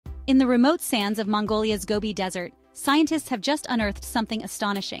In the remote sands of Mongolia's Gobi Desert, scientists have just unearthed something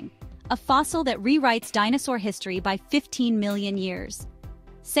astonishing, a fossil that rewrites dinosaur history by 15 million years.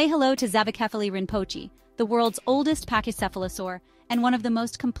 Say hello to Zavacephale rinpoche, the world's oldest Pachycephalosaur and one of the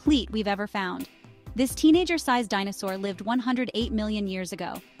most complete we've ever found. This teenager-sized dinosaur lived 108 million years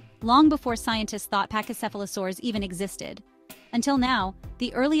ago, long before scientists thought Pachycephalosaurs even existed. Until now,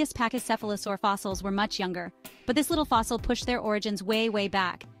 the earliest Pachycephalosaur fossils were much younger, but this little fossil pushed their origins way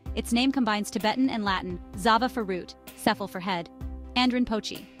back. Its name combines Tibetan and Latin, Zava for root, cephal for head, and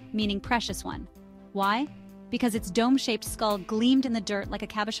rinpoche, meaning precious one. Why? Because its dome-shaped skull gleamed in the dirt like a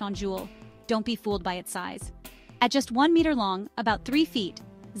cabochon jewel. Don't be fooled by its size. At just 1 meter long, about 3 feet,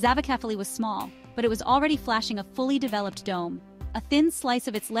 Zavacephale was small, but it was already flashing a fully developed dome. A thin slice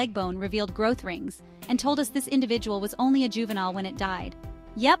of its leg bone revealed growth rings and told us this individual was only a juvenile when it died.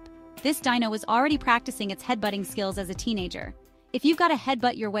 Yep, this dino was already practicing its headbutting skills as a teenager. If you've got to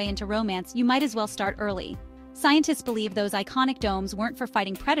headbutt your way into romance, you might as well start early. Scientists believe those iconic domes weren't for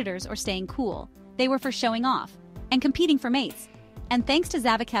fighting predators or staying cool. They were for showing off and competing for mates. And thanks to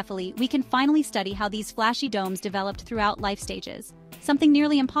Zavacephale, we can finally study how these flashy domes developed throughout life stages, something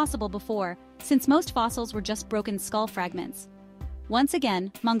nearly impossible before, since most fossils were just broken skull fragments. Once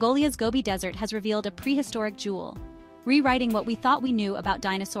again, Mongolia's Gobi Desert has revealed a prehistoric jewel, rewriting what we thought we knew about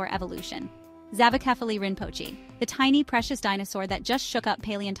dinosaur evolution. Zavacephale rinpoche, the tiny, precious dinosaur that just shook up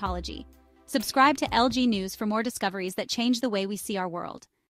paleontology. Subscribe to LG News for more discoveries that change the way we see our world.